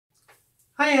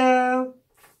Hiya!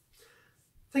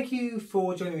 Thank you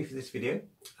for joining me for this video.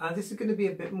 This is going to be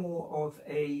a bit more of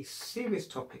a serious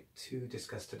topic to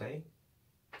discuss today.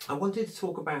 I wanted to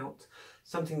talk about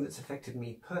something that's affected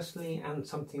me personally and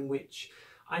something which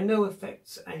I know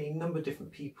affects a number of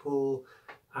different people.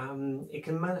 It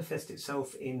can manifest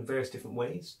itself in various different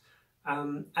ways.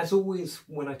 As always,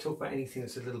 when I talk about anything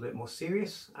that's a little bit more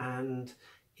serious and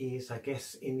is, I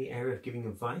guess, in the area of giving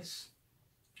advice,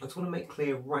 I just want to make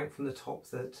clear right from the top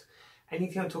that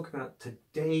anything I talk about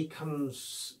today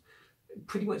comes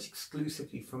pretty much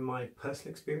exclusively from my personal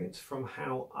experience, from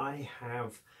how I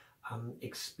have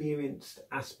experienced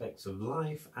aspects of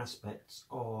life, aspects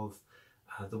of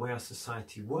the way our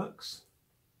society works.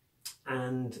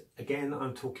 And again,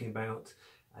 I'm talking about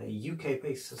a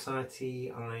UK-based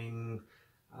society.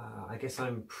 I guess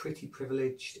I'm pretty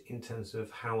privileged in terms of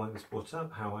how I was brought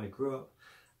up, how I grew up,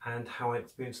 and how I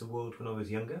experienced the world when I was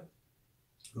younger.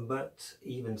 But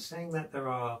even saying that, there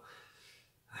are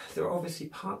obviously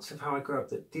parts of how I grew up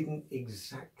that didn't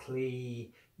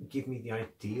exactly give me the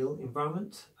ideal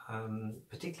environment,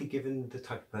 particularly given the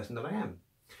type of person that I am.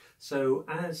 So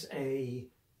as a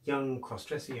young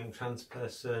cross-dresser, young trans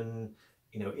person,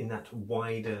 you know, in that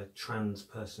wider trans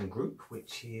person group,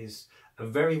 which is a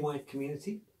very wide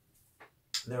community,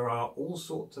 there are all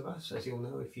sorts of us, as you'll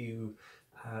know if you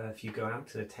go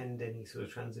out and attend any sort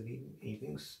of trans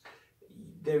evenings.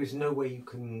 There is no way you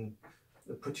can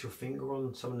put your finger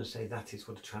on someone and say that is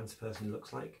what a trans person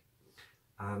looks like.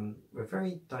 We're a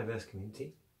very diverse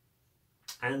community,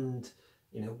 and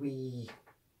you know,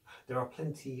 there are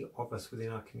plenty of us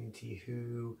within our community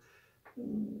who,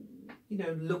 you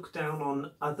know, look down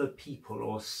on other people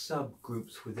or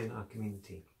subgroups within our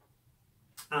community.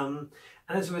 And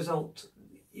as a result,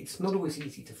 it's not always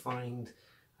easy to find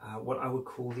what I would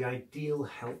call the ideal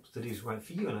help that is right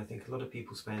for you. And I think a lot of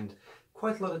people spend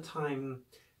quite a lot of time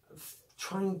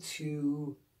trying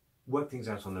to work things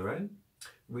out on their own,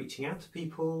 reaching out to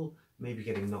people, maybe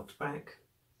getting knocked back,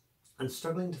 and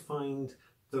struggling to find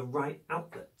the right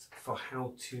outlet for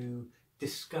how to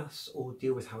discuss or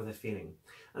deal with how they're feeling.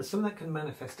 And some of that can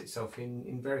manifest itself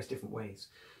in various different ways.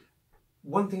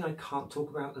 One thing I can't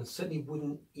talk about, and certainly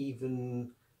wouldn't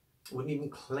even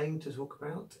claim to talk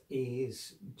about,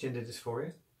 is gender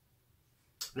dysphoria.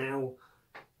 Now,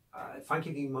 if I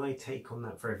give you my take on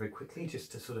that very, very quickly,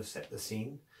 just to sort of set the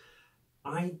scene,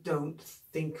 I don't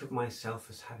think of myself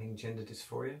as having gender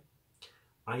dysphoria.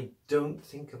 I don't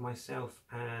think of myself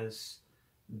as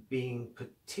being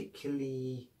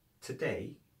particularly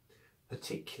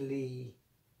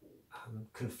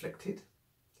conflicted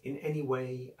in any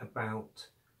way about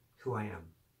who I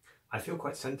am. I feel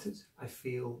quite centered. I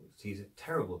feel, to use a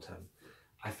terrible term,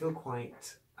 I feel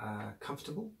quite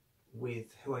comfortable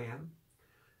with who I am.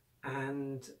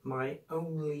 And my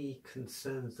only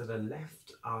concerns that are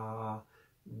left are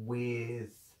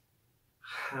with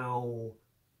how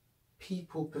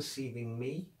people perceiving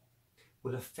me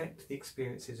will affect the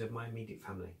experiences of my immediate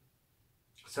family.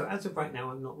 So as of right now,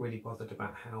 I'm not really bothered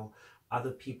about how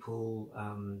other people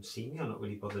see me. I'm not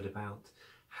really bothered about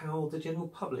how the general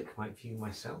public might view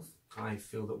myself. I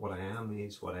feel that what I am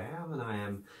is what I am, and I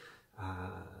am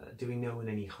doing no one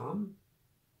any harm.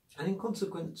 And in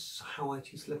consequence, how I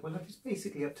choose to live my life is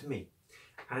basically up to me.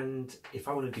 And if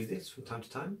I want to do this from time to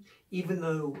time, even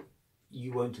though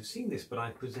you won't have seen this, but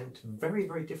I present very,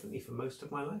 very differently for most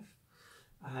of my life,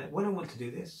 when I want to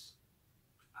do this,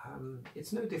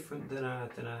 it's no different than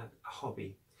a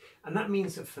hobby. And that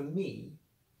means that for me,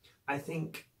 I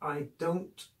think I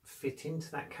don't fit into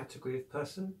that category of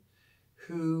person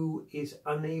who is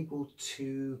unable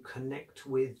to connect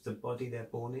with the body they're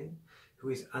born in, who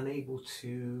is unable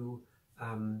to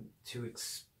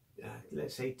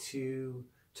let's say to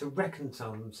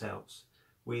reconcile themselves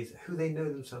with who they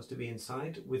know themselves to be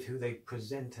inside, with who they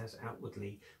present as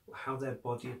outwardly, how their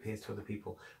body appears to other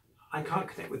people. I can't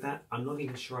connect with that. I'm not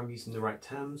even sure I'm using the right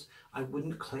terms. I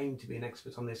wouldn't claim to be an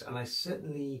expert on this, and I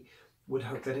certainly would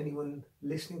hope that anyone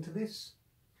listening to this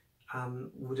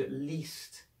would at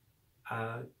least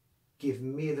give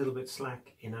me a little bit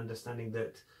slack in understanding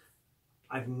that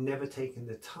I've never taken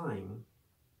the time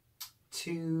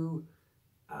to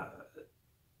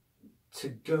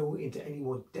go into any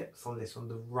more depth on this, on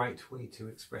the right way to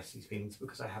express these feelings,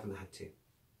 because I haven't had to.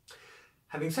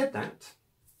 Having said that,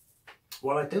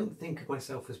 while I don't think of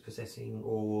myself as possessing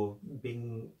or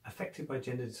being affected by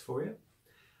gender dysphoria,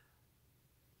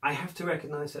 I have to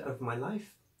recognise that over my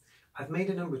life, I've made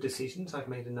a number of decisions, I've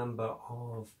made a number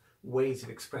of ways of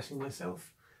expressing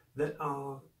myself that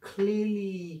are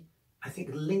clearly, I think,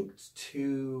 linked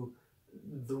to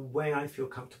the way I feel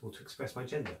comfortable to express my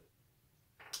gender.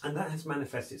 And that has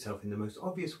manifested itself in the most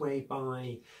obvious way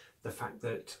by the fact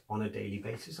that on a daily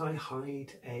basis I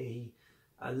hide a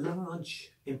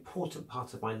large, important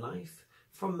part of my life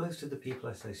from most of the people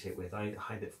I associate with. I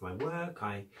hide it from my work,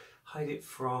 I hide it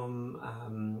from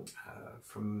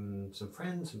some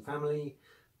friends and family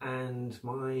and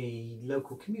my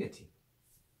local community.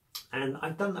 And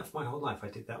I've done that for my whole life. I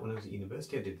did that when I was at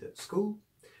university, I did it at school.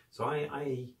 So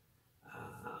I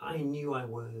knew I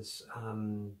was,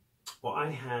 I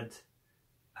had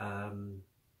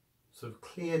sort of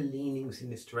clear leanings in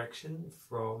this direction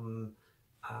from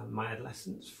my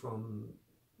adolescence, from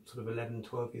sort of 11,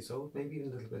 12 years old, maybe even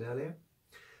a little bit earlier.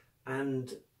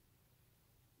 And,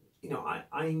 you know,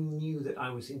 I knew that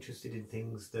I was interested in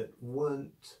things that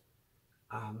weren't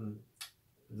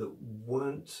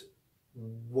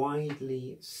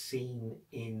widely seen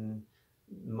in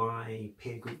my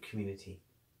peer group community.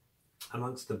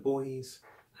 Amongst the boys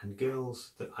and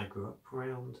girls that I grew up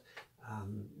around,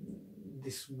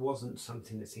 this wasn't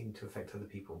something that seemed to affect other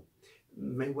people.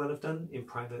 May well have done in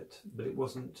private, but it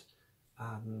wasn't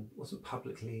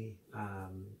publicly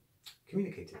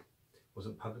communicated,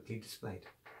 wasn't publicly displayed.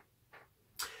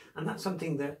 And that's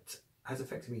something that has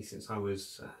affected me since I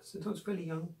was fairly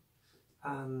young.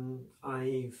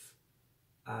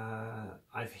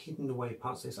 I've hidden away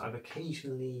parts of this. I've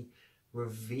occasionally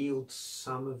revealed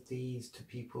some of these to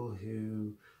people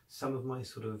who, some of my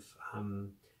sort of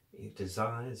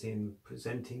desires in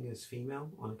presenting as female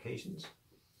on occasions.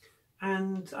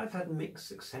 And I've had mixed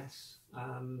success,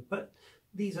 but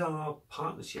these are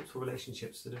partnerships or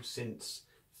relationships that have since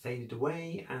faded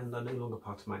away and are no longer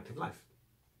part of my active life.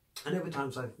 And over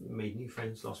times I've made new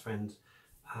friends, lost friends,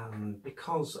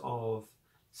 because of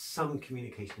some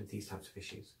communication of these types of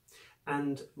issues.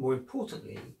 And more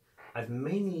importantly, I've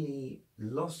mainly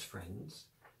lost friends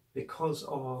because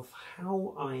of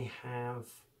how I have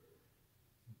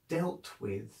dealt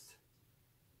with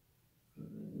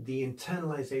the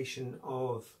internalization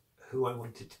of who I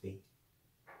wanted to be.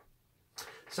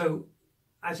 So,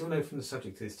 as you'll know from the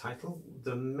subject of this title,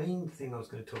 the main thing I was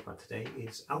going to talk about today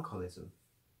is alcoholism.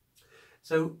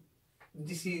 So,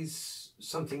 this is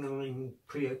something I'm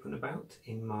pretty open about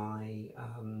in my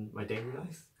my daily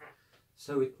life.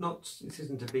 So this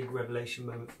isn't a big revelation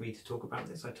moment for me to talk about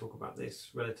this. I talk about this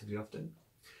relatively often.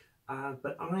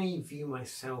 But I view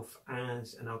myself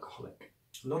as an alcoholic,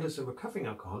 not as a recovering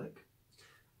alcoholic.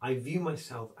 I view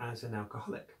myself as an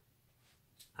alcoholic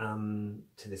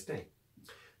to this day.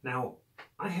 Now,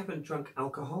 I haven't drunk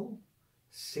alcohol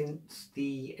since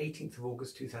the 18th of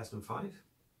August 2005.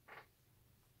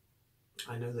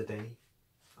 I know the day.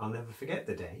 I'll never forget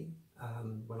the day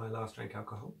when I last drank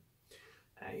alcohol.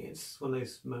 It's one of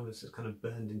those moments that's kind of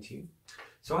burned into you.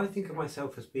 So I think of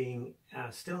myself as being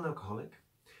still an alcoholic,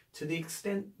 to the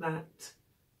extent that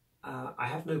I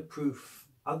have no proof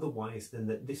otherwise than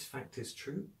that this fact is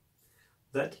true,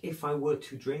 that if I were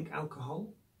to drink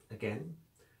alcohol again,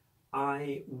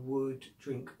 I would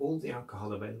drink all the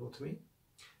alcohol available to me,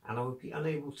 and I would be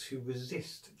unable to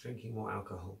resist drinking more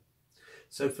alcohol.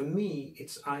 So for me,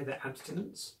 it's either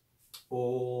abstinence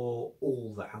or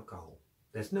all the alcohol.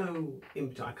 There's no in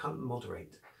between. I can't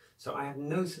moderate. So I have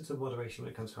no sense of moderation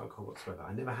when it comes to alcohol whatsoever.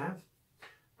 I never have.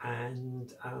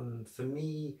 And for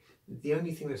me, the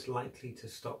only thing that's likely to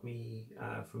stop me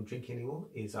from drinking anymore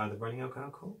is either running out of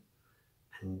alcohol,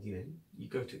 and you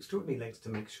go to extraordinary lengths to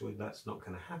make sure that's not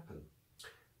going to happen,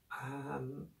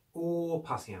 or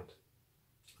passing out.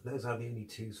 Those are the only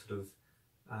two sort of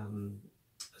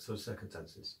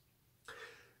circumstances.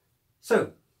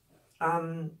 So,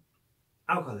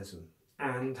 alcoholism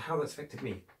and how that's affected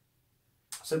me.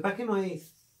 So back in my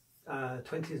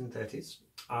 20s and 30s,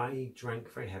 I drank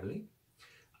very heavily.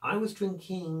 I was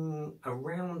drinking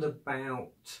around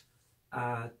about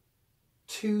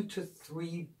 2 to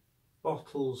 3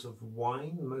 bottles of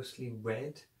wine, mostly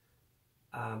red,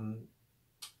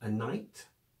 a night,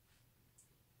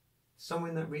 somewhere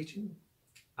in that region.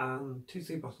 2 to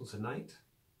 3 bottles a night,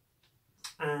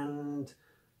 and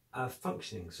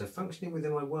functioning. So functioning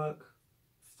within my work,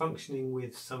 functioning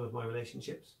with some of my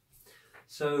relationships.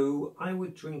 So I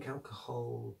would drink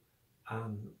alcohol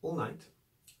all night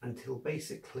until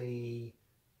basically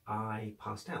I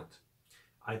passed out.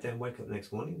 I'd then wake up the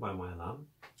next morning by my alarm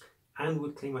and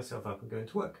would clean myself up and go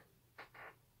into work.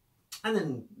 And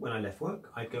then when I left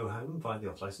work, I'd go home via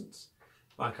the off licence,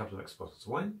 buy a couple of extra bottles of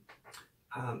wine,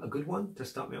 a good one to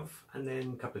start me off, and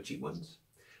then a couple of cheap ones.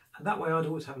 And that way I'd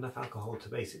always have enough alcohol to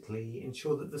basically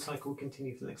ensure that the cycle would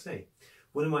continue for the next day.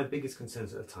 One of my biggest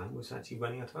concerns at the time was actually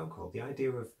running out of alcohol. The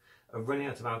idea of running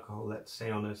out of alcohol, let's say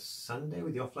on a Sunday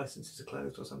with the off licences are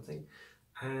closed or something,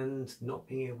 and not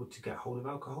being able to get hold of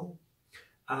alcohol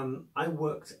I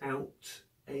worked out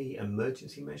an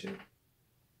emergency measure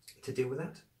to deal with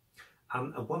that.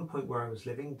 At one point where I was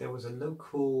living, there was a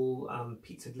local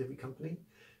pizza delivery company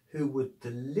who would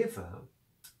deliver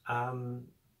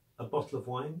a bottle of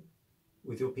wine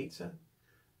with your pizza.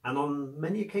 And on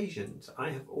many occasions, I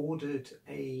have ordered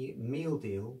a meal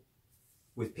deal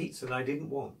with pizza that I didn't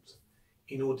want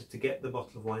in order to get the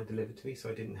bottle of wine delivered to me, so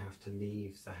I didn't have to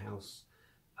leave the house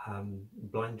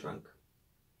blind drunk.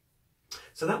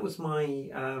 So that was my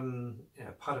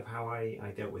part of how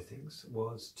I dealt with things,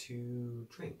 was to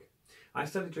drink. I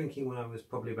started drinking when I was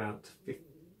probably about,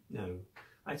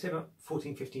 I'd say about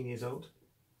 14, 15 years old.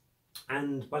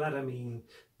 And by that I mean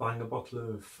buying a bottle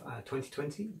of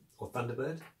 2020 or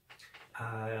Thunderbird.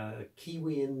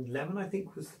 Kiwi and lemon, I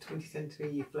think, was the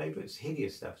 20th flavour. It's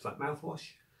hideous stuff. It's like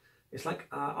mouthwash. It's like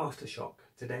Aftershock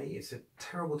today. It's a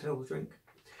terrible, terrible drink.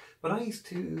 But I used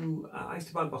to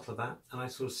buy a bottle of that, and I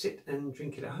sort of sit and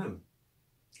drink it at home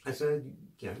as a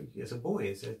boy,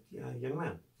 as a young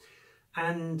man.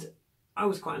 And I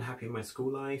was quite unhappy in my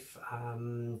school life.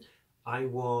 I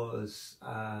was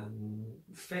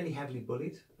fairly heavily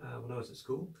bullied when I was at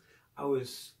school. I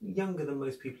was younger than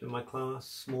most people in my class,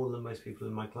 smaller than most people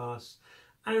in my class,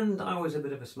 and I was a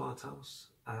bit of a smart ass.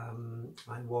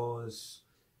 I was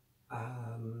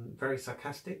very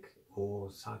sarcastic,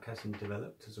 or sarcasm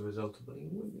developed as a result of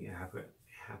bullying. It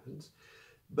happens.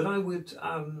 But I would,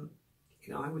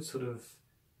 I would sort of,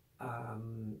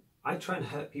 I'd try and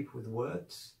hurt people with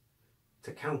words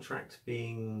to counteract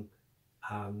being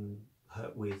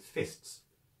hurt with fists,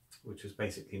 which was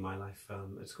basically my life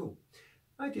at school.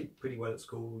 I did pretty well at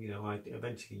school.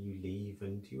 Eventually you leave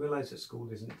and you realise that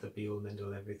school isn't the be-all and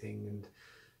end-all everything,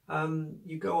 and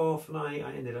you go off, and I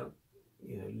ended up,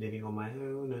 living on my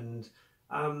own, and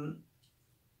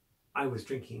I was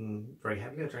drinking very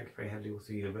heavily. I drank very heavily all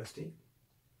through university.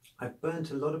 I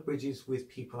burnt a lot of bridges with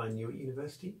people I knew at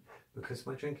university because of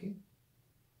my drinking.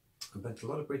 I burnt a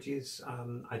lot of bridges.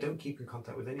 I don't keep in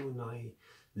contact with anyone I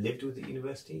lived with at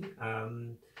university,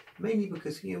 mainly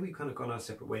because we've kind of gone our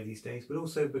separate way these days, but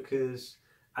also because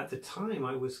at the time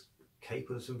I was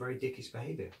capable of some very dickish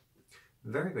behaviour,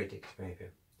 very, very dickish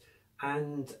behaviour.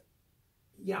 And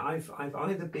yeah, I've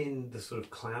either been the sort of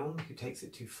clown who takes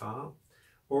it too far,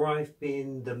 or I've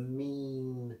been the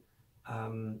mean,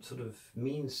 sort of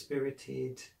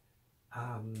mean-spirited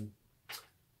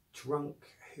drunk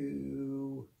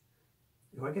who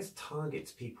I guess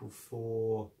targets people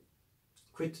for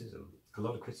criticism, a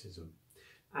lot of criticism,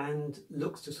 and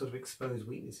looks to sort of expose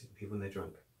weaknesses in people when they're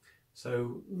drunk.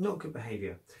 So not good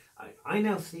behaviour. I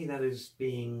now see that as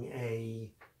being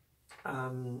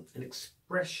an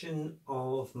expression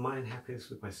of my unhappiness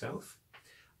with myself.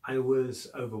 I was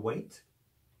overweight.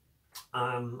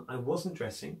 I wasn't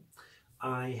dressing.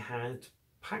 I had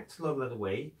packed a lot of that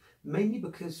away, mainly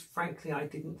because, frankly, I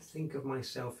didn't think of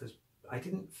myself as, I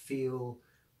didn't feel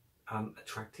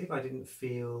attractive. I didn't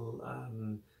feel,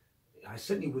 I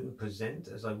certainly wouldn't present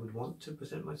as I would want to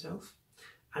present myself.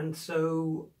 And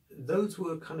so those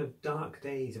were kind of dark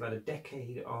days, about a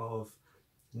decade of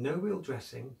no real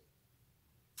dressing,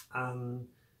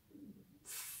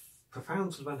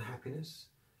 profound sort of unhappiness,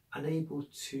 unable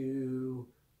to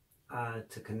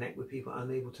connect with people,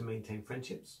 unable to maintain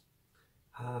friendships,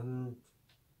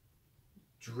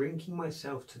 drinking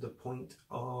myself to the point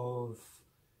of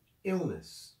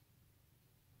illness.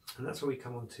 And that's where we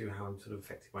come on to how I'm sort of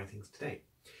affected by things today.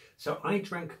 So I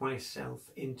drank myself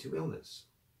into illness.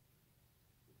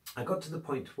 I got to the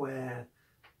point where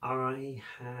I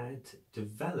had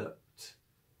developed,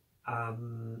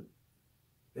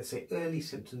 let's say, early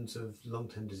symptoms of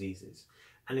long-term diseases.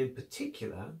 And in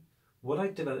particular, what I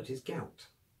developed is gout.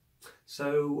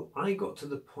 So I got to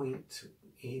the point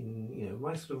in,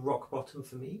 my sort of rock bottom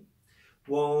for me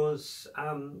was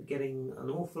getting an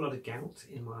awful lot of gout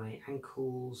in my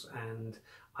ankles, and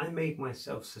I made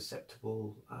myself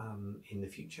susceptible in the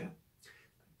future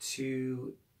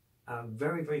to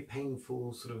very, very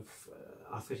painful sort of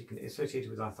arthritic, associated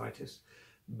with arthritis,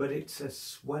 but it's a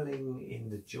swelling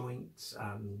in the joints,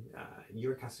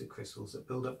 uric acid crystals that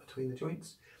build up between the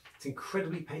joints. It's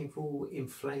incredibly painful,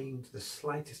 inflamed, the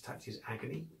slightest touch is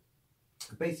agony.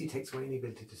 It basically takes away any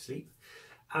ability to sleep.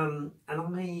 And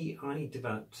I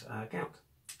developed gout,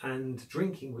 and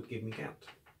drinking would give me gout.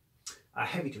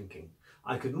 Heavy drinking.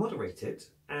 I could moderate it,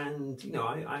 and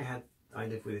I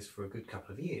lived with this for a good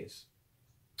couple of years.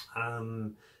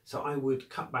 So I would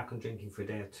cut back on drinking for a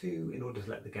day or two in order to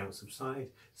let the gout subside,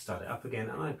 start it up again,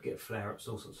 and I'd get flare-ups,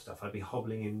 all sorts of stuff. I'd be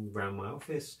hobbling around my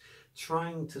office,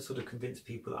 trying to sort of convince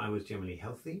people that I was generally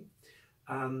healthy,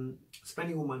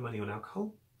 spending all my money on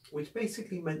alcohol, which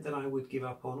basically meant that I would give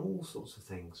up on all sorts of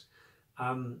things.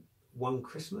 One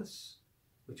Christmas,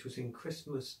 which was in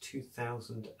Christmas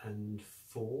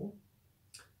 2004,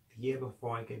 the year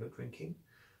before I gave up drinking,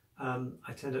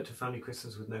 I turned up to family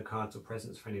Christmas with no cards or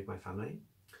presents for any of my family.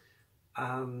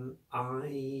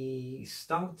 I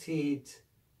started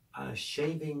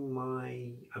shaving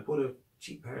I bought a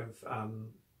cheap pair of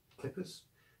clippers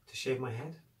to shave my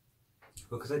head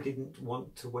because I didn't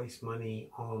want to waste money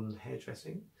on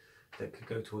hairdressing that could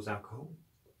go towards alcohol.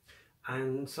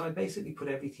 And so I basically put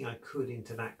everything I could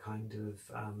into that kind of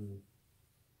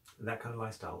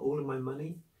lifestyle. All of my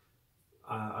money,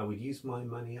 I would use my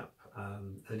money up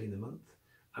early in the month.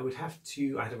 I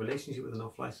had a relationship with an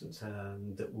off license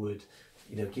that would,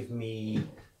 give me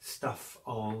stuff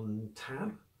on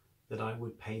tab that I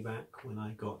would pay back when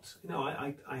I got,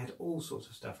 I had all sorts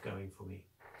of stuff going for me.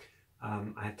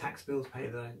 I had tax bills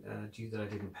due that I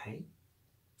didn't pay,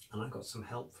 and I got some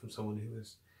help from someone who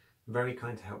was very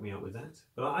kind to help me out with that.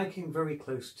 But I came very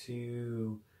close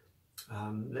to,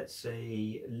 let's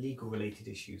say, legal related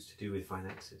issues to do with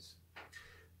finances.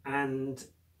 And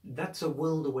that's a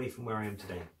world away from where I am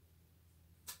today.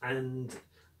 And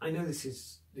I know this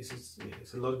is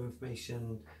it's a lot of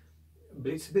information,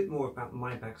 but it's a bit more about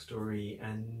my backstory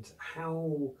and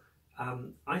how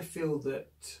I feel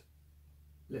that,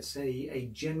 let's say, a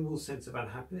general sense of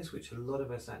unhappiness, which a lot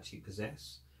of us actually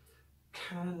possess,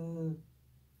 can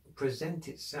present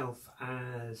itself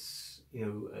as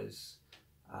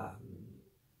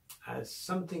as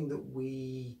something that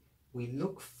we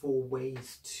look for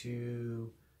ways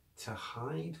to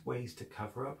hide, ways to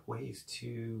cover up, ways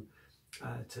to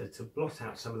blot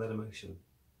out some of that emotion.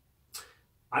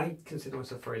 I consider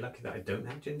myself very lucky that I don't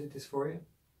have gender dysphoria,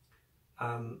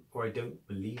 or I don't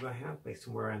believe I have based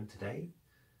on where I am today.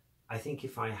 I think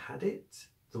if I had it,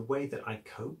 the way that I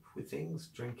cope with things,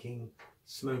 drinking,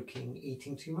 smoking,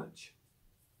 eating too much,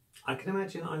 I can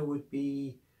imagine I would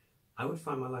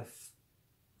find my life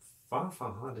far,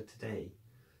 far harder today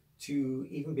to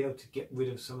even be able to get rid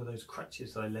of some of those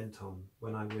crutches that I leant on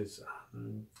when I was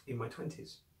in my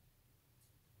 20s.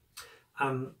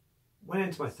 When I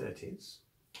entered my 30s,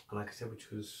 like I said,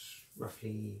 which was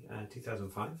roughly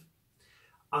 2005,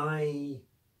 I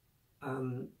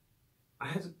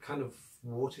had a kind of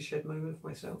watershed moment for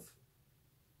myself.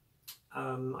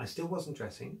 I still wasn't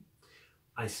dressing,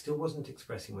 I still wasn't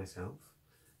expressing myself,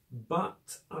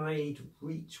 but I'd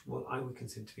reached what I would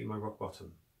consider to be my rock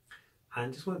bottom.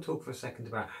 And just want to talk for a second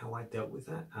about how I dealt with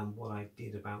that and what I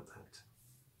did about that.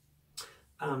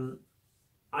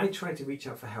 I tried to reach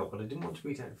out for help, but I didn't want to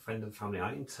reach out to friends and family.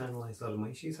 I internalized a lot of my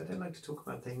issues. I don't like to talk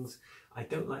about things. I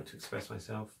don't like to express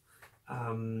myself.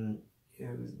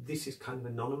 This is kind of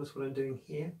anonymous what I'm doing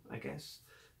here, I guess.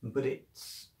 But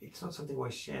it's not something where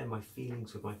I share my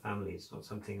feelings with my family. It's not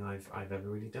something I've ever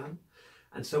really done.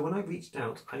 And so when I reached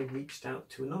out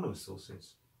to anonymous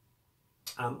sources.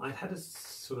 I'd had a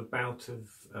sort of bout of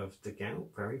the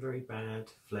gout, very, very bad,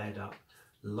 flared up,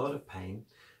 a lot of pain.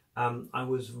 I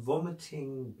was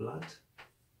vomiting blood.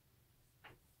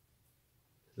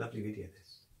 Lovely video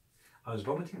this. I was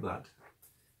vomiting blood,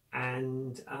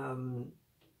 and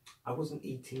I wasn't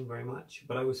eating very much,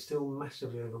 but I was still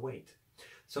massively overweight.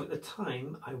 So at the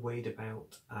time I weighed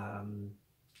about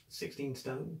 16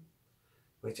 stone,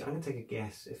 which I'm going to take a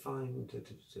guess, if I'm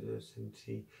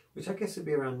 70, which I guess would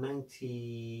be around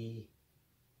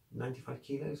 95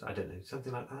 kilos, I don't know,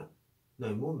 something like that.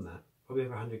 No, more than that, probably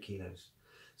over 100 kilos.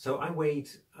 So I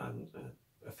weighed a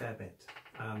fair bit.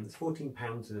 It's 14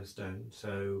 pounds in a stone,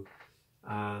 so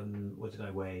what did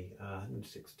I weigh?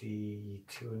 160,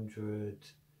 200,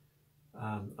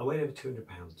 I weighed over 200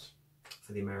 pounds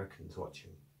for the Americans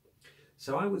watching.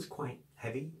 So I was quite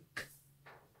heavy.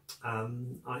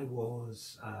 I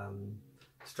was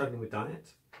struggling with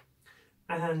diet,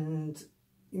 and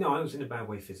I was in a bad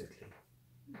way physically,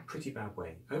 pretty bad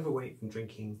way. Overweight from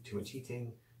drinking, too much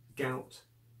eating, gout,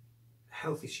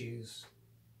 health issues,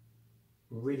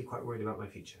 really quite worried about my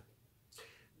future.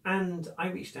 And I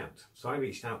reached out. So I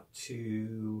reached out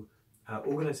to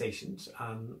organisations.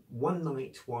 One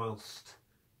night whilst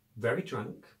very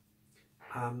drunk,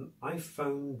 I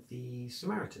phoned the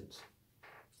Samaritans.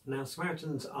 Now,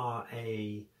 Samaritans are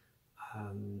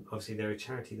obviously they're a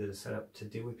charity that is set up to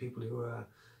deal with people who are,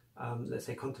 let's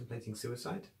say, contemplating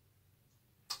suicide.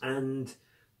 And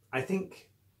I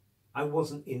think I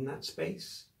wasn't in that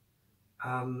space,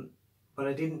 but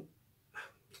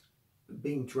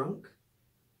being drunk,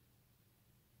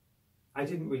 I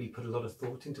didn't really put a lot of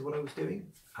thought into what I was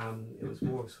doing. It was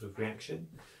more of a sort of reaction.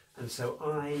 And so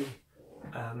I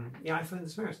phoned the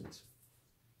Samaritans.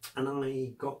 And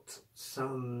I got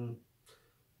some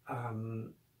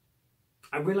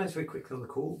I realised very quickly on the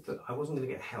call that I wasn't going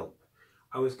to get help.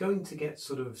 I was going to get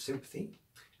sort of sympathy,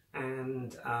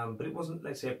 and but it wasn't,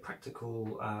 let's say, a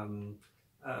practical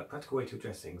way to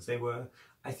address things. They were,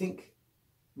 I think,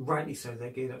 rightly so, they're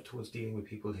geared up towards dealing with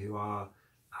people who are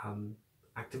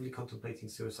actively contemplating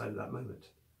suicide at that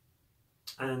moment.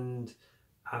 And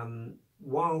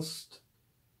whilst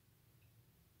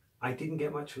I didn't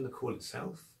get much from the call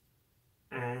itself,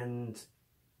 and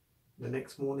the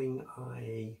next morning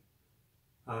I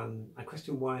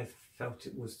questioned why I felt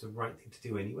it was the right thing to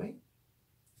do anyway.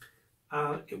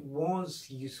 It was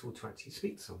useful to actually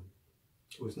speak to someone.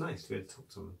 It was nice to be able to talk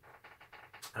to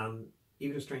someone,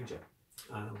 even a stranger,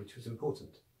 which was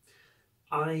important.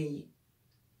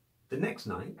 The next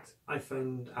night I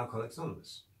phoned Alcoholics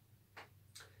Anonymous,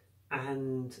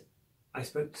 and I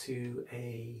spoke to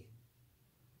a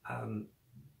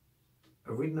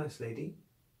really nice lady,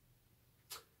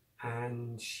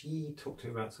 and she talked to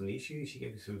me about some of the issues. She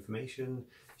gave me some information.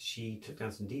 She took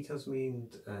down some details of me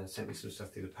and sent me some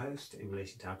stuff through the post in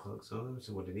relation to Alcoholics Anonymous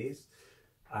and what it is.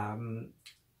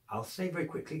 I'll say very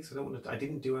quickly, because I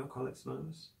didn't do Alcoholics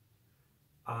Anonymous.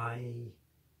 I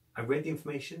read the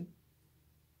information.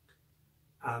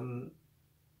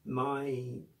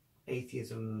 My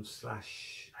atheism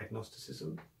 /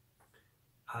 agnosticism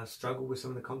struggled with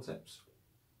some of the concepts,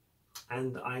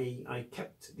 and I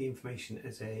kept the information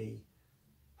as a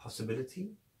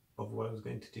possibility of what I was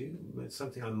going to do. It's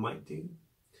something I might do,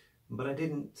 but I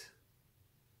didn't.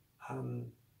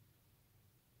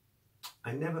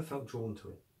 I never felt drawn to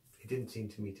it. It didn't seem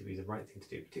to me to be the right thing to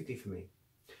do, particularly for me.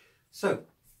 So,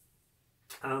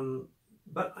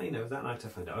 but you know, that night I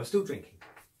found out I was still drinking.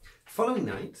 Following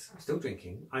night, still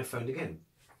drinking, I phoned again,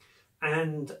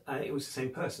 and it was the same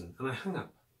person, and I hung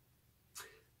up.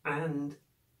 And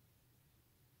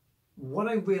what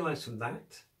I realised from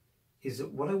that is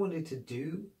that what I wanted to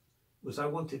do was I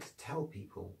wanted to tell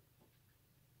people,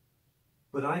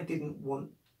 but I didn't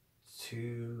want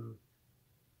to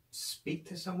speak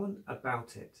to someone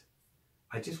about it.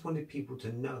 I just wanted people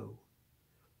to know.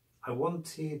 I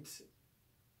wanted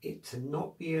it to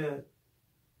not be a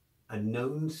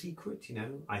known secret, you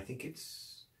know. I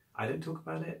don't talk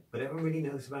about it, but everyone really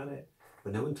knows about it,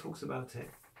 but no one talks about it.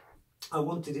 I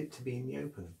wanted it to be in the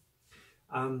open.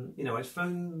 You know, I'd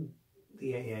phoned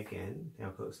the AA again, the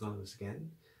Alcoholics Anonymous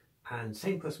again, and the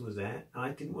same person was there, and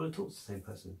I didn't want to talk to the same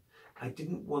person. I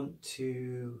didn't want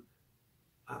to,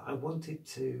 I wanted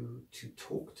to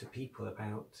talk to people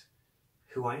about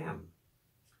who I am,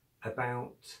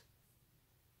 about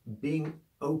being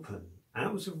open. And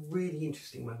that was a really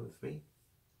interesting moment for me,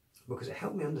 because it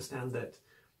helped me understand that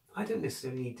I don't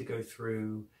necessarily need to go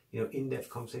through, you know, in-depth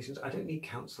conversations. I don't need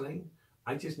counselling.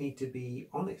 I just need to be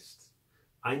honest.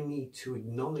 I need to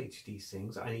acknowledge these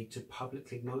things. I need to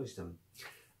publicly acknowledge them.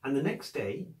 And the next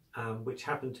day, which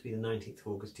happened to be the 19th of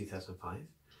August 2005,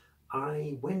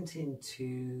 I went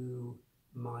into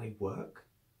my work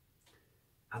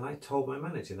and I told my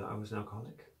manager that I was an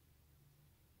alcoholic.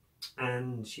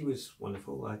 And she was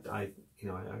wonderful. I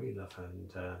really love her,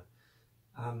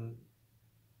 and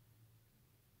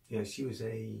you know, she was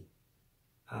a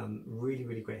really,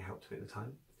 really great help to me at the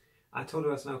time. I told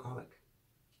her I was an alcoholic,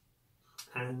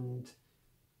 and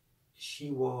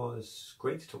she was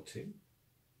great to talk to.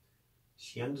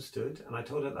 She understood, and I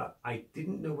told her that I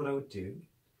didn't know what I would do,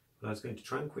 but I was going to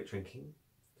try and quit drinking,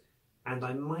 and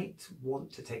I might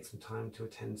want to take some time to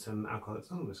attend some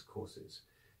Alcoholics Anonymous courses.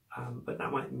 But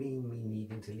that might mean me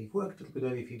needing to leave work a little bit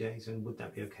early a few days, and would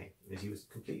that be okay? And she was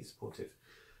completely supportive.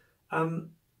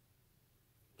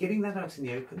 Getting that out in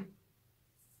the open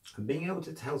and being able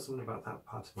to tell someone about that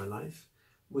part of my life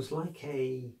was like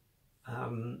it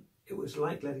was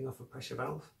like letting off a pressure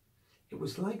valve. It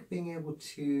was like being able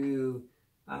to,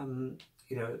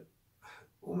 you know,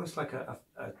 almost like a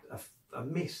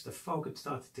mist, a fog had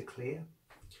started to clear.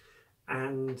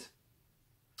 And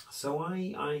so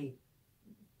I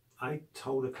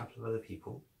told a couple of other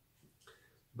people,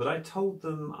 but I told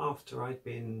them after I'd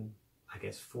been, I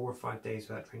guess, 4 or 5 days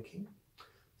without drinking.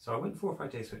 So I went 4 or 5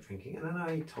 days without drinking, and then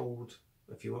I told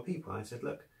a few more people. I said,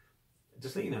 look,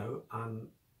 just let you know,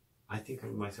 I think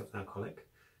of myself an alcoholic.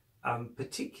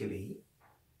 Particularly,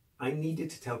 I needed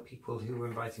to tell people who were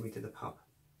inviting me to the pub,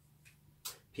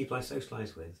 people I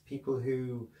socialised with, people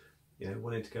who, you know,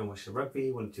 wanted to go and watch the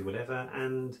rugby, wanted to do whatever,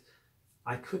 and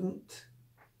I couldn't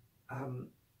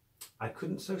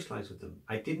socialise with them.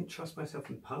 I didn't trust myself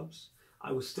in pubs.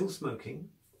 I was still smoking.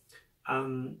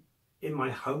 In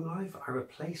my home life, I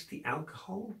replaced the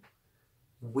alcohol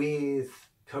with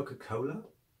Coca-Cola.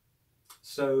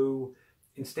 So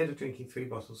instead of drinking 3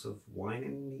 bottles of wine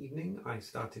in the evening, I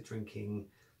started drinking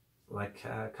like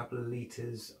a couple of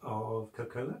litres of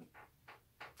Coca-Cola.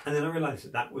 And then I realised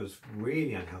that that was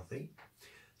really unhealthy.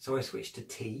 So I switched to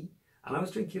tea, and I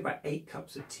was drinking about 8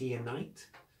 cups of tea a night.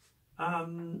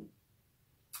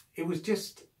 It was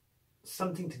just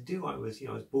something to do. I was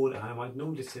bored at home. I'd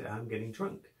normally sit at home getting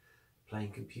drunk,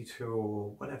 playing computer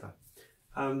or whatever.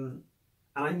 And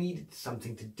I needed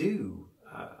something to do,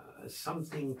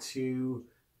 something to,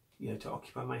 to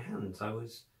occupy my hands.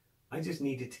 I just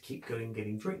needed to keep going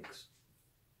getting drinks.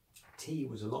 Tea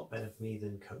was a lot better for me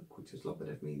than Coke, which was a lot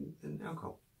better for me than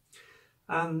alcohol.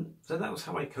 So that was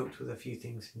how I coped with a few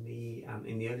things in the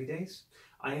early days.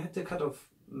 I had to cut off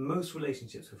most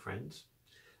relationships with friends.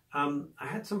 I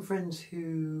had some friends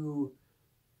who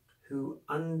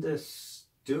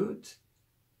understood,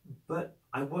 but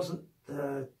I wasn't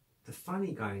the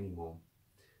funny guy anymore.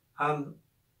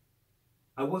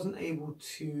 I wasn't able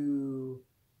to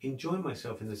enjoy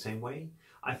myself in the same way.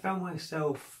 I found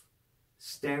myself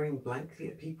staring blankly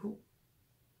at people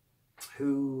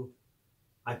who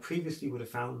I previously would have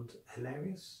found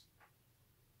hilarious,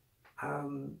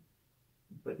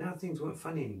 but now things weren't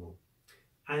funny anymore.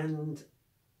 And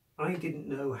I didn't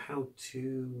know how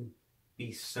to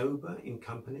be sober in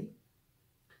company.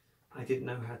 I didn't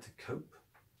know how to cope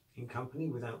in company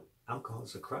without alcohol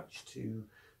as a crutch to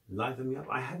liven me up.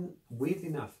 Weirdly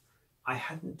enough, I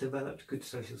hadn't developed good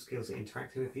social skills at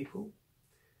interacting with people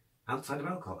outside of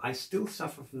alcohol. I still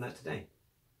suffer from that today.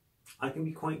 I can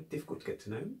be quite difficult to get to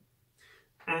know,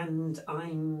 and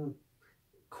I'm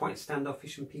quite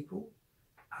standoffish from people.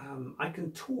 I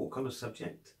can talk on a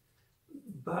subject,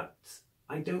 but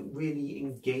I don't really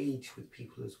engage with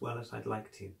people as well as I'd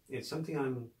like to. It's something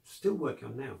I'm still working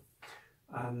on now.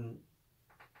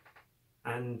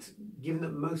 And given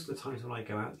that most of the times when I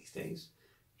go out these days,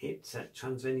 it's at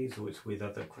trans venues or it's with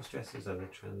other cross-dressers, other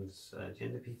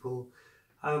transgender people,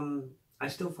 I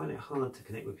still find it hard to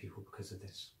connect with people because of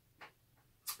this.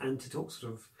 And to talk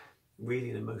sort of really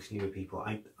and emotionally with people.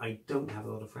 I don't have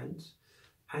a lot of friends.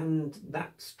 And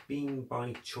that's been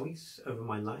by choice over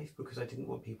my life, because I didn't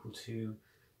want people to,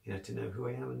 to know who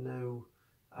I am and know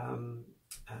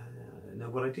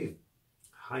what I do,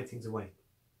 hide things away.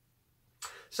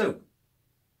 So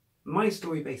my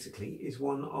story basically is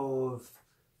one of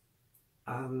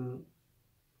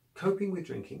coping with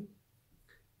drinking,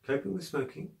 coping with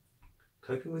smoking,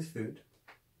 coping with food.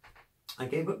 I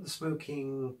gave up the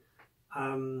smoking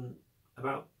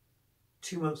about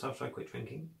 2 months after I quit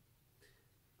drinking.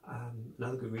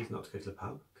 Another good reason not to go to the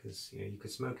pub, because you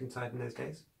could smoke inside in those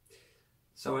days.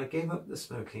 So I gave up the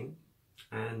smoking,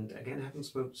 and again I haven't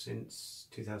smoked since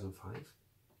 2005.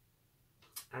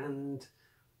 And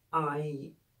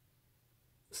I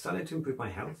started to improve my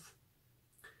health.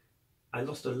 I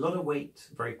lost a lot of weight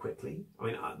very quickly. I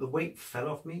mean, the weight fell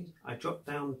off me. I dropped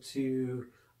down to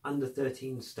under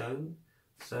 13 stone.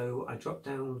 So I dropped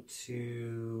down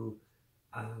to,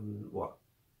 I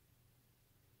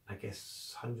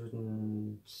guess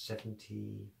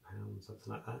 170 pounds,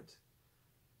 something like that,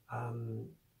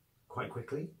 quite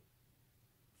quickly,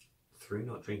 through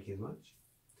not drinking as much.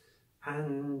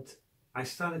 And I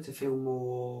started to feel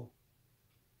more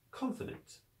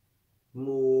confident,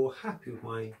 more happy with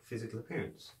my physical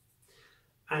appearance.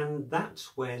 And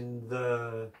that's when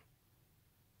the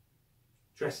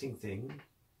dressing thing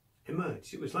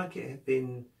emerged. It was like it had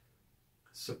been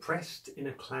suppressed in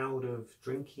a cloud of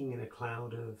drinking, in a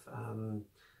cloud of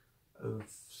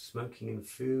smoking and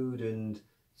food and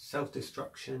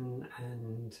self-destruction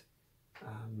and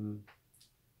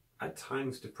at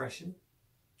times depression.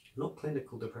 Not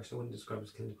clinical depression, I wouldn't describe it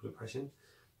as clinical depression.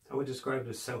 I would describe it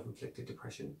as self-inflicted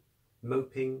depression,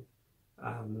 moping,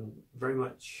 very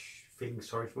much feeling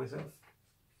sorry for myself.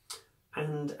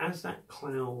 And as that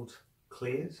cloud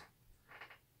cleared,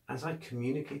 as I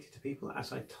communicated to people,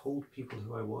 as I told people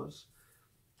who I was,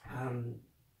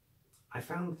 I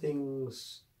found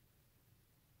things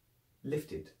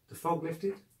lifted. The fog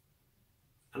lifted,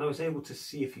 and I was able to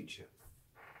see a future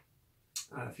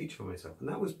for myself. And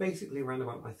that was basically around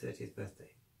about my 30th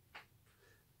birthday.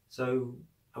 So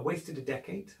I wasted a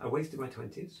decade. I wasted my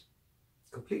 20s,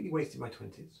 completely wasted my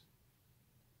 20s.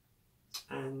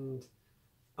 And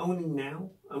only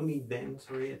then,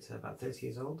 at about 30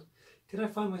 years old, did I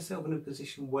find myself in a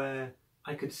position where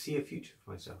I could see a future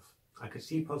for myself. I could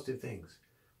see positive things.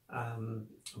 I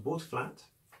bought a flat,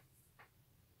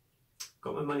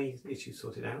 got my money issues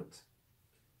sorted out,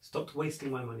 stopped wasting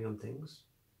my money on things,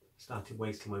 started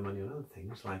wasting my money on other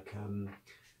things like,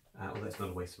 although it's not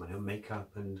a waste of money, on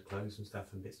makeup and clothes and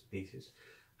stuff and bits and pieces.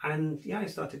 And yeah, I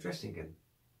started dressing again.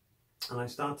 And I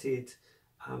started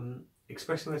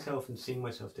expressing myself and seeing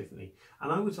myself differently.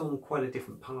 And I was on quite a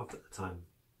different path at the time.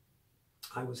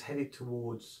 I was headed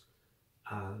towards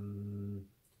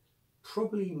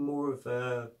probably more of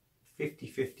a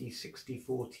 50-50,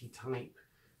 60-40 type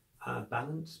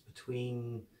balance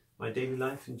between my daily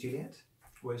life and Juliette,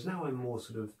 whereas now I'm more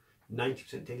sort of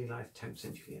 90% daily life,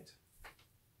 10% Juliette.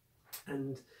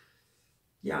 And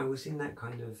yeah, I was in that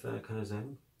kind of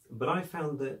zone. But I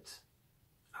found that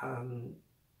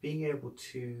being able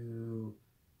to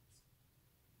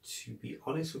be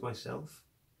honest with myself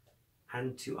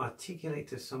and to articulate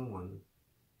to someone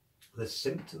the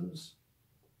symptoms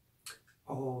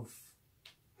of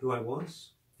who I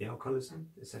was, the alcoholism,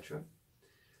 etc.,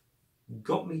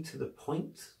 got me to the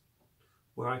point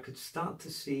where I could start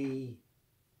to see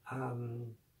a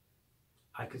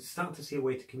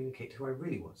way to communicate who I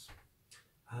really was,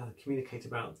 communicate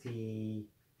about the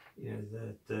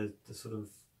sort of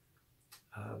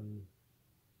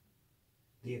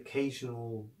the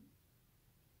occasional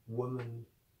woman,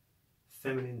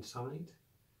 feminine side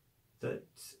that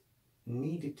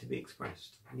needed to be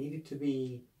expressed, needed to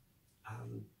be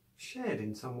shared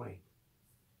in some way.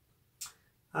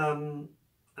 And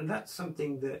that's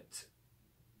something that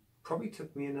probably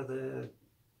took me another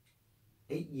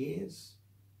 8 years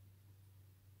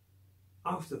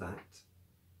after that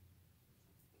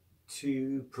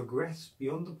to progress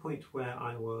beyond the point where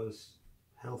I was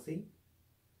healthy,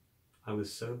 I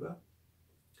was sober,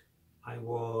 I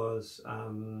was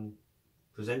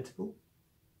presentable,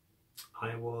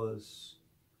 I was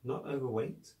not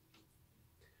overweight,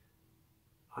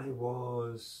 I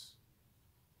was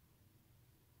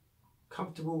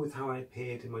comfortable with how I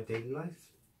appeared in my daily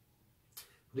life.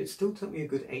 But it still took me a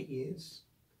good 8 years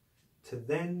to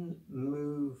then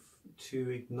move to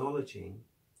acknowledging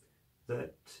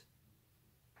that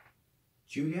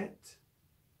Juliette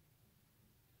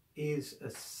is a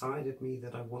side of me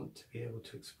that I want to be able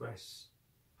to express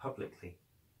publicly,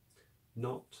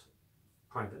 not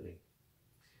privately.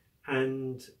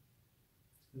 And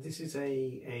this is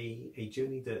a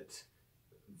journey that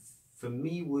for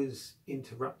me was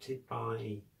interrupted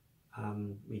by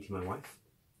meeting my wife,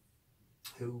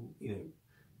 who,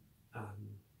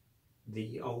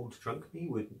 the old drunk me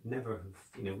would never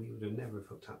have, we would have never have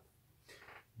hooked up.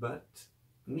 But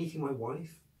meeting my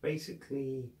wife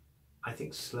basically, I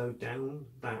think, slowed down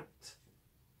that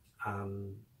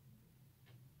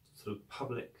sort of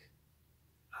public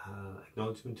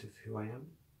acknowledgement of who I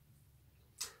am.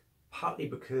 Partly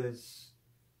because,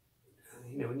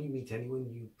 when you meet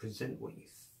anyone, you present what you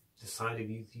the side of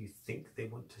you think they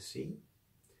want to see,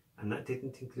 and that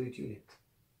didn't include Juliette.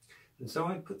 And so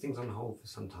I put things on hold for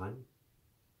some time.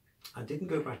 I didn't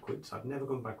go backwards. I've never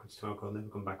gone backwards to alcohol, never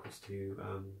gone backwards to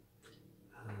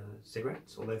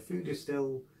cigarettes, although food is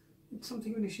still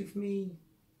something of an issue for me.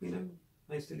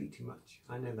 I still eat too much.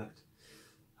 I know that.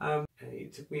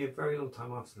 It took me a very long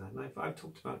time after that, and I've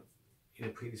talked about in a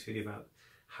previous video about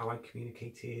how I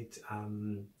communicated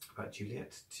about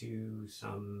Juliette to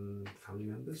some family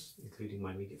members, including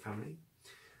my immediate family.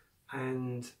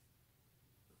 And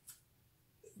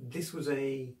this was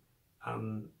a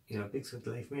big sort of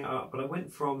delay for me. But I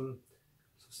went from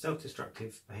sort of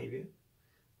self-destructive behaviour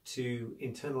to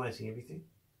internalising everything,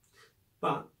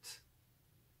 but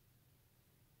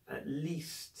at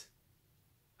least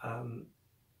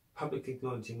publicly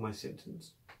acknowledging my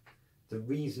symptoms, the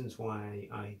reasons why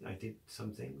I did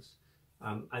some things.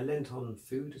 I lent on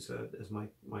food as my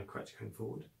crutch going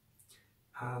forward.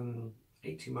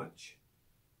 Ate too much.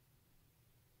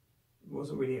 It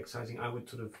wasn't really exciting. I would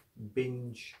sort of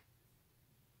binge,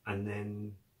 and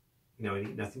then I'd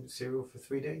eat nothing but cereal for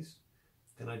 3 days.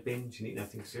 Then I'd binge and eat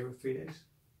nothing but cereal for 3 days.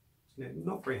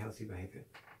 Not very healthy behaviour,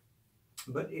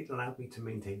 but it allowed me to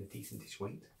maintain a decentish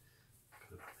weight,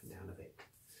 kind of up and down a bit.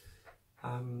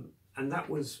 And that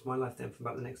was my life then for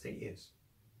about the next 8 years.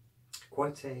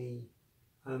 Quite a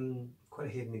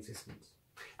hidden existence.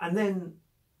 And then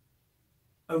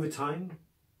over time,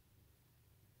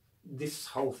 this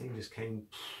whole thing just came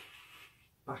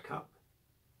back up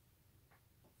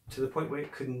to the point where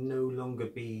it could no longer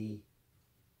be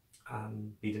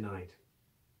denied.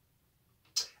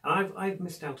 And I've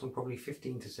missed out on probably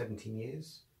 15 to 17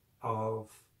 years of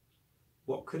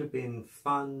what could have been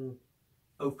fun,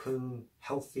 open,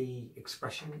 healthy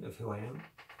expression of who I am.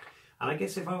 And I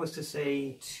guess if I was to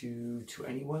say to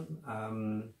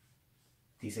anyone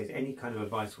these days, any kind of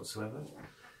advice whatsoever,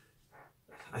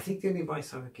 I think the only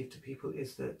advice I would give to people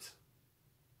is that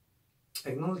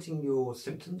acknowledging your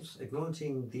symptoms,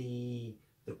 acknowledging the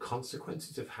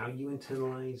consequences of how you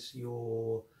internalize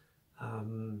your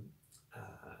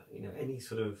any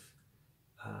sort of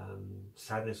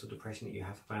sadness or depression that you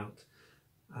have about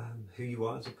who you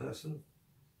are as a person.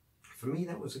 For me,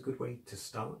 that was a good way to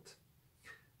start.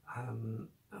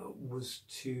 was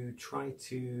to try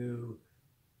to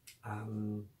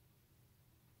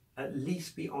at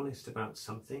least be honest about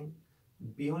something,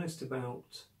 be honest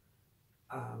about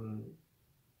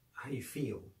how you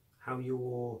feel, how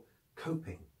you're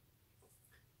coping.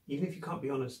 Even if you can't be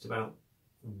honest about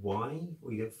why,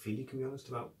 or you don't feel you can be honest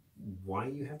about why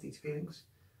you have these feelings,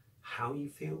 how you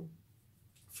feel.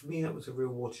 For me, that was a real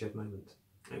watershed moment.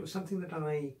 And it was something that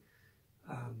I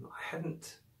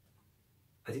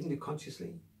didn't do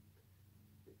consciously.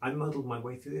 I muddled my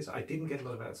way through this. I didn't get a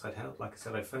lot of outside help. Like I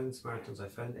said, I phoned Samaritans, I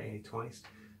phoned AA twice.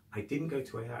 I didn't go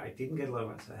to AA, I didn't get a lot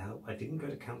of outside help. I didn't go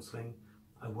to counselling.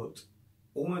 I worked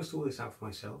almost all this out for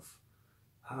myself,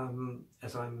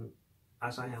 as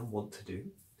I am wont to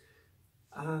do.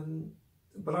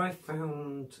 But I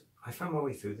found my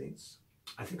way through these.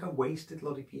 I think I wasted a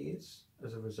lot of years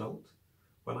as a result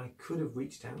when I could have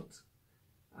reached out.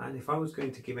 And if I was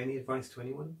going to give any advice to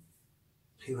anyone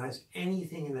who has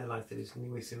anything in their life that is in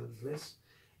any way similar to this,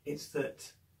 it's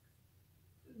that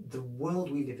the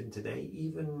world we live in today,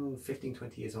 even 15,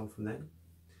 20 years on from then,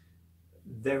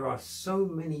 there are so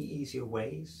many easier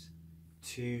ways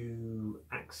to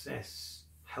access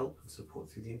help and support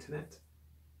through the internet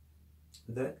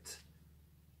that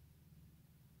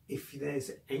if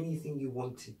there's anything you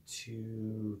wanted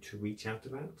to reach out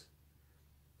about,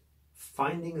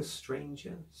 finding a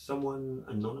stranger, someone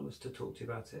anonymous to talk to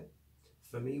about it,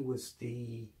 for me was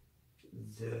the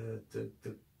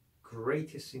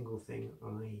greatest single thing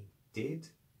I did,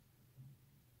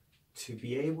 to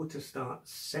be able to start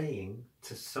saying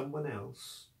to someone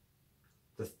else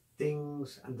the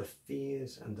things and the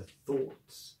fears and the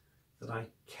thoughts that I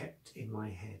kept in my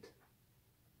head.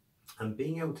 And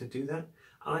being able to do that,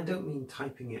 and I don't mean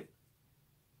typing it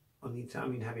on the internet, I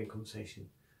mean having a conversation.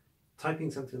 Typing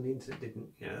something on the internet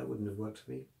that wouldn't have worked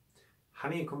for me.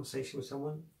 Having a conversation with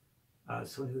someone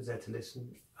who was there to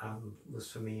listen, was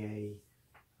for me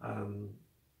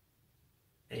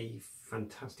a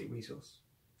fantastic resource.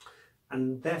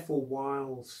 And therefore,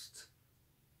 whilst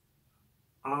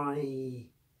I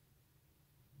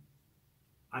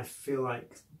feel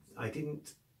like I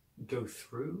didn't go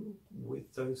through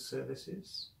with those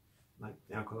services, like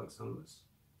Alcoholics Anonymous,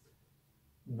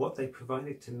 what they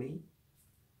provided to me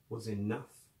was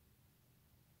enough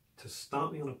to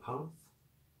start me on a path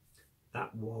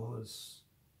that was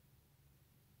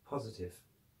positive.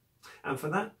 And for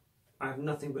that, I have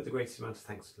nothing but the greatest amount of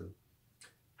thanks to them.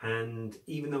 And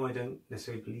even though I don't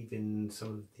necessarily believe in some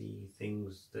of the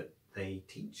things that they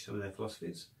teach, some of their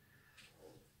philosophies,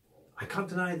 I can't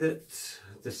deny that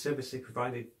the service they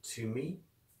provided to me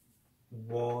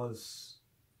was,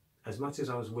 as much as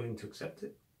I was willing to accept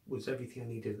it, was everything I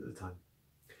needed at the time.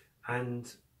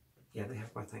 And yeah, they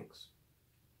have my thanks.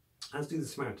 As do the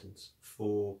Samaritans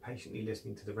for patiently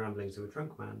listening to the ramblings of a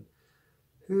drunk man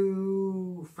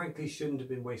who frankly shouldn't have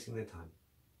been wasting their time.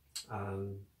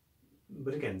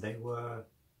 But again, they were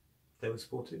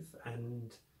supportive,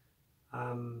 and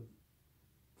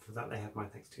for that they have my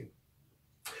thanks too.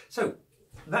 So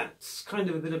that's kind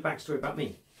of a bit of backstory about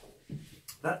me.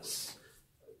 That's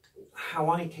how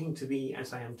I came to be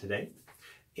as I am today.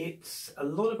 It's a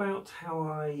lot about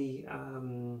how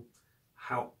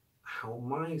how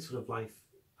my sort of life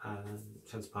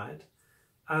transpired.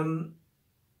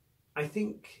 I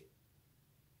think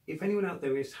if anyone out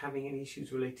there is having any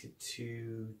issues related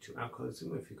to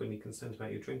alcoholism, or if you've got any concerns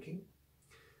about your drinking,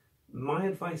 my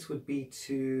advice would be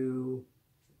to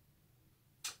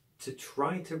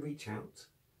try to reach out,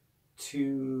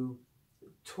 to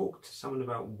talk to someone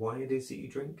about why it is that you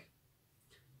drink.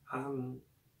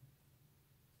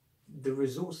 The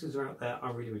resources are out there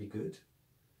are really, really good.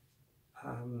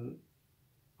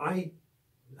 I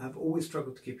have always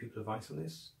struggled to give people advice on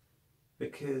this,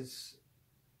 because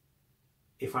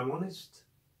if I'm honest,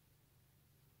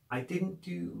 I didn't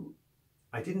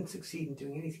succeed in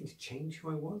doing anything to change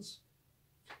who I was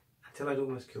until I'd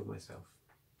almost killed myself.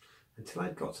 Until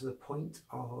I'd got to the point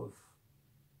of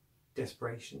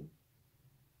desperation.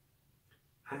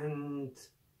 And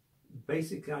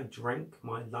basically I drank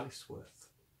my life's worth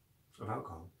of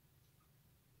alcohol.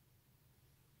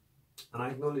 And I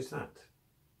acknowledge that.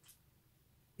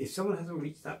 If someone hasn't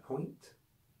reached that point,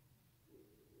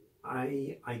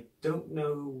 I don't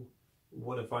know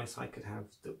what advice I could have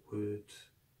that would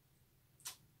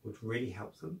really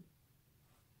help them.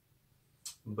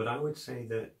 But I would say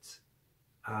that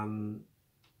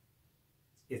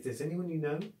if there's anyone you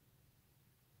know,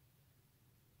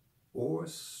 or a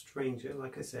stranger,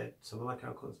 like I said, someone like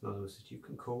Alcoholics Anonymous that you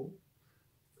can call,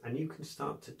 and you can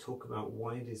start to talk about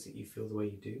why it is that you feel the way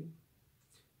you do,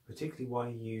 particularly why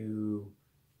you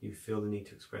feel the need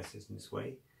to express this in this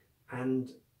way,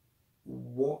 and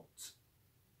what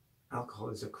alcohol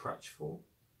is a crutch for,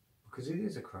 because it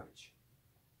is a crutch.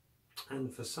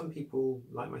 And for some people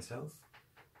like myself,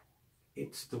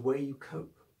 it's the way you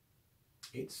cope.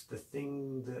 It's the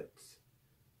thing that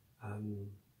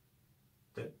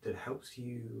that helps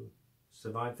you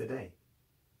survive the day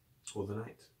or the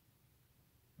night.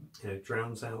 You know,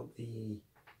 drowns out the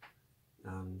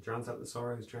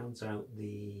sorrows, drowns out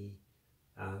the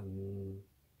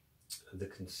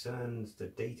concerns, the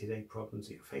day-to-day problems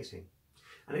that you're facing,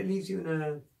 and it leaves you in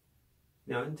a,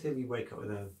 you know, until you wake up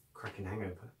with a cracking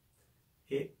hangover.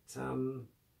 It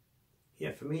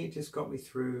yeah, for me, it just got me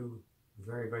through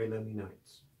very, very lonely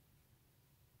nights.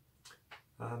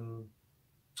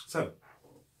 So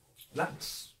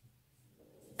that's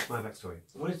my backstory.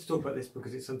 I wanted to talk about this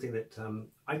because it's something that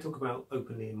I talk about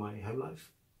openly in my home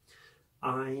life.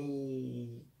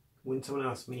 When someone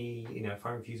asks me, you know, if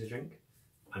I refuse a drink,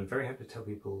 I'm very happy to tell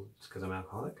people it's because I'm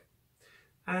alcoholic.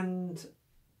 And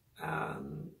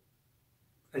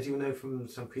as you will know from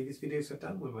some previous videos I've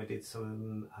done, when I did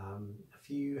some, had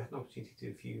an opportunity to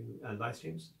do a few live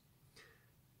streams,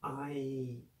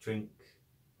 I drink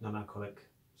non-alcoholic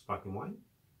sparkling wine.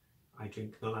 I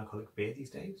drink non-alcoholic beer these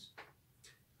days.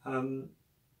 And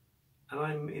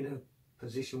I'm in a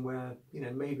position where, you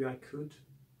know, maybe I could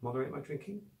moderate my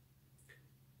drinking,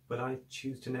 but I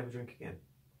choose to never drink again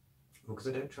because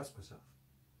I don't trust myself.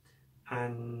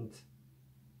 And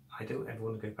I don't ever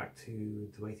want to go back to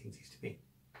the way things used to be.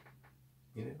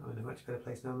 You know, I'm in a much better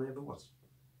place now than I ever was.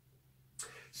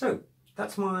 So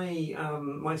that's my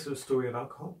my sort of story of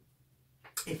alcohol.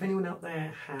 If anyone out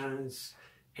there has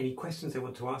any questions they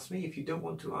want to ask me, if you don't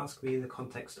want to ask me in the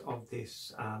context of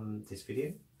this this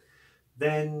video,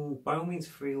 then by all means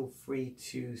feel free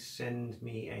to send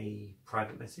me a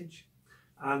private message.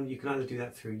 You can either do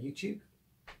that through YouTube,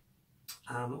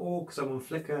 or because I'm on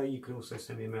Flickr, you can also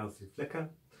send me a mail through Flickr.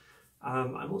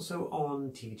 I'm also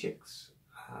on TV Chicks,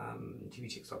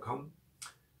 tvchicks.com.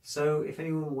 So if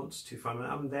anyone wants to find me,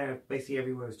 I'm there basically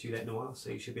everywhere as Juliette Noir, so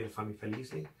you should be able to find me fairly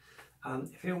easily.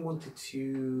 If anyone wanted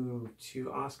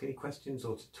to ask any questions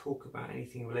or to talk about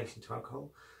anything in relation to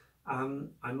alcohol,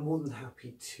 I'm more than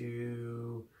happy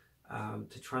to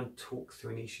try and talk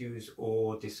through any issues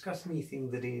or discuss anything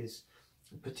that is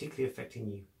particularly affecting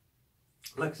you.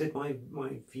 Like I said, my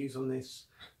views on this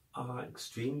are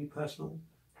extremely personal.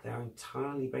 They are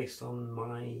entirely based on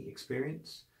my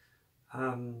experience,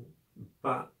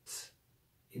 but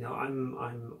you know,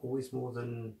 I'm always more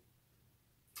than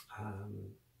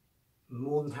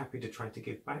happy to try to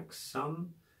give back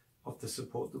some of the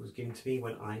support that was given to me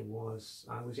when I was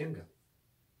younger.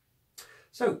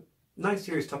 So, nice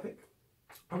serious topic.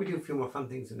 Probably do a few more fun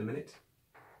things in a minute.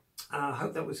 I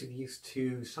hope that was of use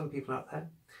to some people out there.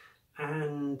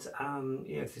 And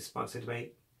you know, if this sparks a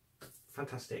debate,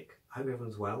 fantastic. I hope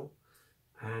everyone's well,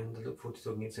 and I look forward to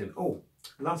talking again soon. Oh,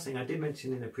 last thing I did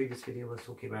mention in a previous video, I was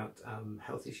talking about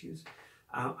health issues.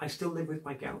 I still live with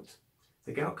my gout.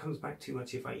 The gout comes back too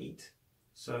much if I eat.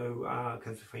 So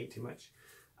comes if I eat too much.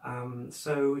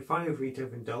 So if I overeat,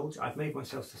 overindulge, I've made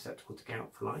myself susceptible to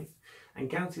gout for life. And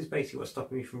gout is basically what's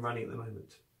stopping me from running at the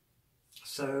moment.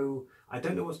 So I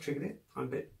don't know what's triggered it. I'm a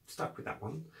bit stuck with that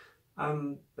one.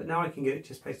 But now I can get it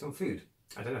just based on food.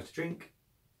 I don't have to drink.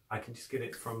 I can just get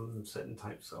it from certain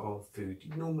types of food.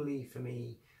 Normally for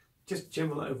me, just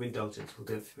general overindulgence will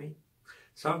do it for me.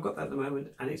 So I've got that at the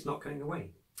moment and it's not going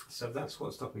away. So that's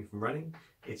what's stopping me from running.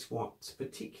 It's what's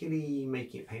particularly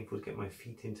making it painful to get my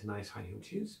feet into nice high-heeled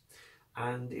shoes.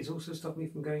 And it's also stopping me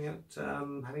from going out,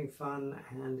 having fun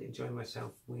and enjoying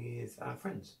myself with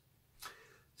friends.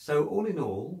 So all in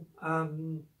all,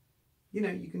 you know,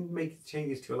 you can make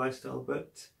changes to your lifestyle,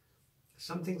 but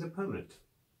some things are permanent.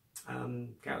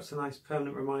 Gout's a nice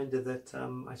permanent reminder that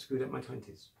I screwed up my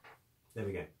 20s. There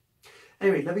we go.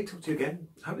 Anyway, lovely to talk to you again.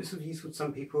 I hope this was useful to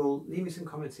some people. Leave me some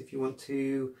comments if you want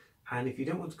to. And if you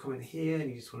don't want to comment here and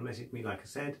you just want to message me, like I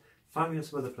said, find me on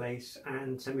some other place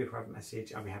and send me a private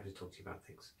message. I'll be happy to talk to you about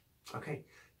things. Okay,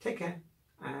 take care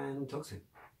and talk soon.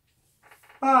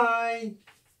 Bye.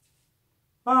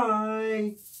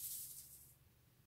 Bye.